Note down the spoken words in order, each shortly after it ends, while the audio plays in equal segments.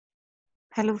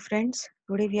Hello friends,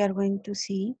 today we are going to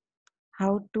see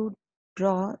how to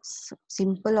draw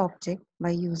simple object by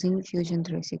using Fusion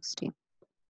 360.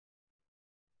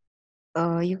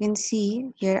 You can see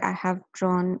here I have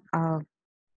drawn a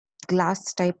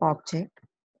glass type object.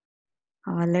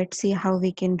 Let's see how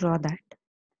we can draw that.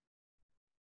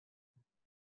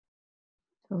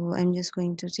 So I'm just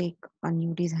going to take a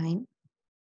new design.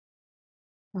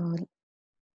 Uh,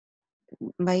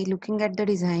 by looking at the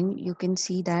design, you can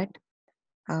see that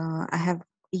I have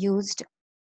used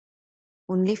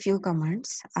only few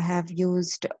commands. I have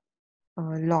used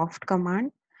loft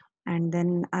command, and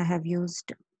then I have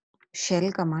used shell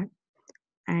command,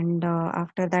 and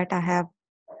after that I have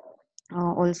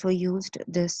also used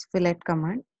this fillet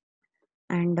command.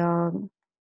 And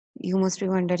you must be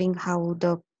wondering how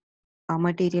the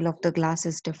material of the glass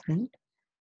is different.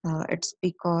 It's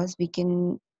because we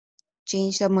can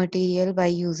change the material by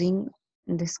using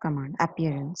this command,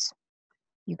 appearance.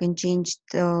 You can change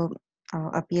the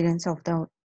appearance of the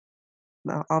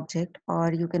object,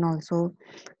 or you can also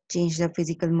change the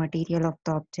physical material of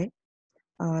the object.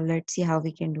 Let's see how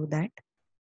we can do that.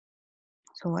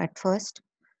 So at first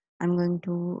I'm going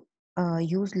to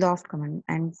use loft command,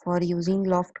 and for using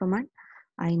loft command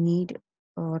I need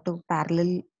two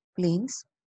parallel planes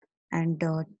and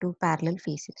two parallel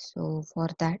faces. So for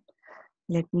that,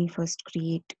 let me first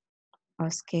create a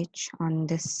sketch on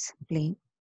this plane.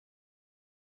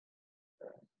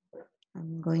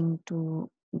 I'm going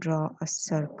to draw a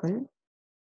circle.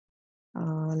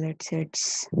 Let's say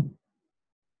it's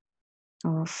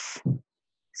of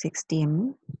 60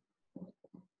 mm.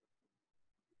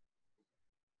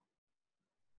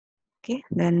 Okay,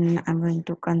 then I'm going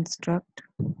to construct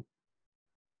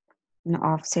an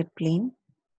offset plane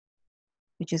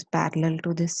which is parallel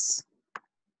to this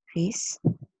face.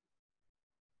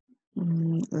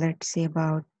 Let's say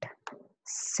about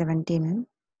 70 mm.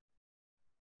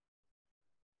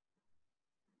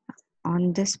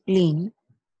 On this plane,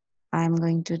 I am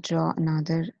going to draw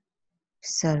another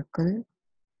circle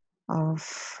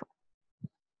of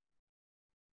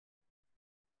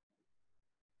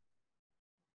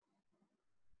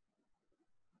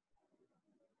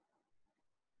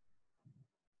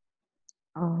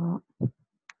uh,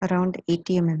 around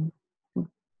 80 mm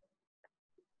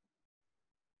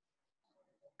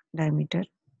diameter.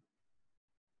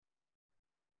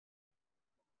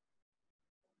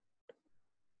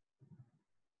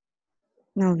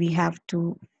 Now we have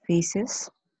two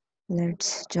faces.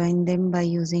 Let's join them by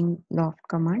using loft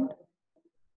command.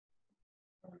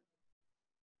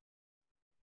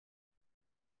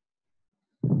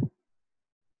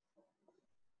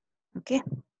 Okay.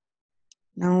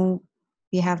 Now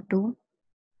we have to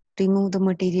remove the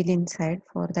material inside.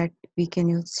 For that, we can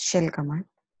use shell command.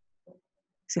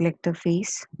 Select a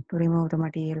face to remove the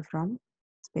material from.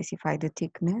 Specify the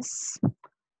thickness.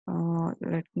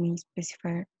 Let me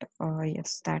specify it.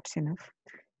 Yes, that's enough.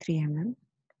 3 mm.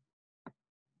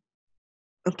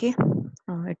 Okay,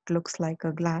 it looks like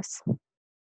a glass.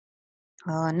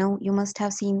 Now you must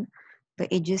have seen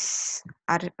the edges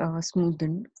are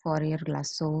smoothened for your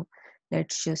glass. So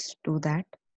let's just do that.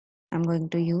 I'm going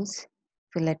to use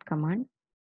fillet command.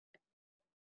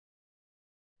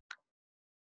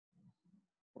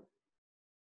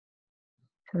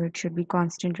 So it should be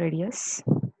constant radius.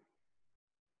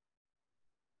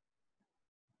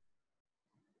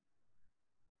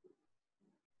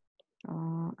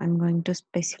 I'm going to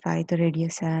specify the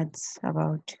radius as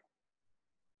about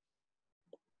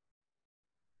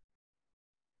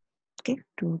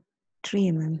 2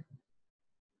 3 mm.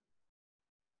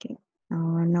 Okay.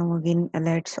 Now again,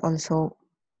 let's also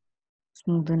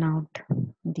smoothen out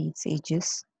these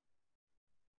edges.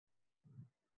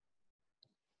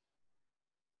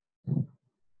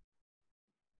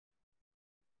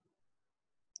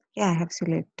 Yeah, I have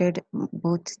selected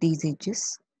both these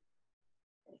edges.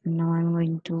 Now I'm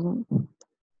going to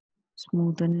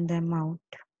smoothen them out.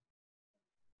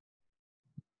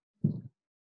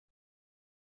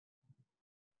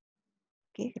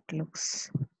 Okay, it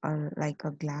looks like a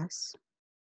glass.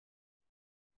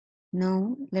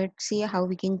 Now let's see how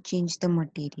we can change the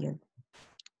material.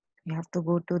 We have to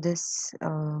go to this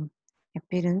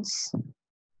appearance,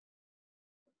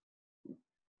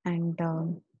 and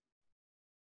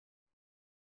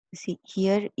see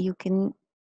here you can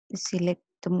select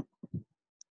the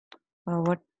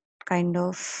what kind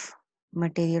of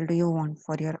material do you want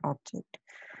for your object.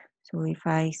 So if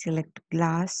I select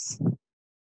glass,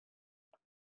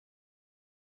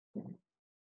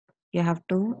 you have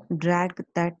to drag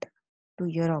that to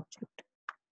your object.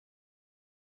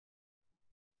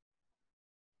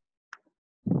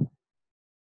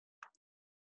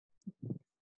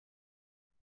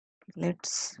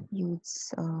 Let's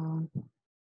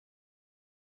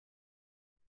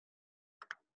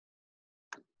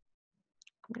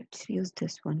use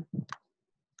this one.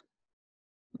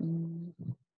 Mm,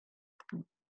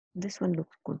 this one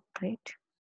looks good, right?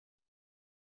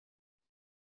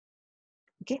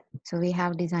 Okay, so we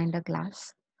have designed a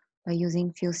class by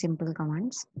using few simple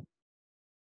commands.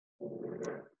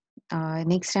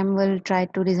 Next time we'll try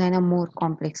to design a more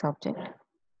complex object.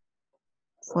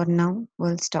 For now,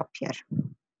 we'll stop here.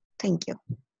 Thank you.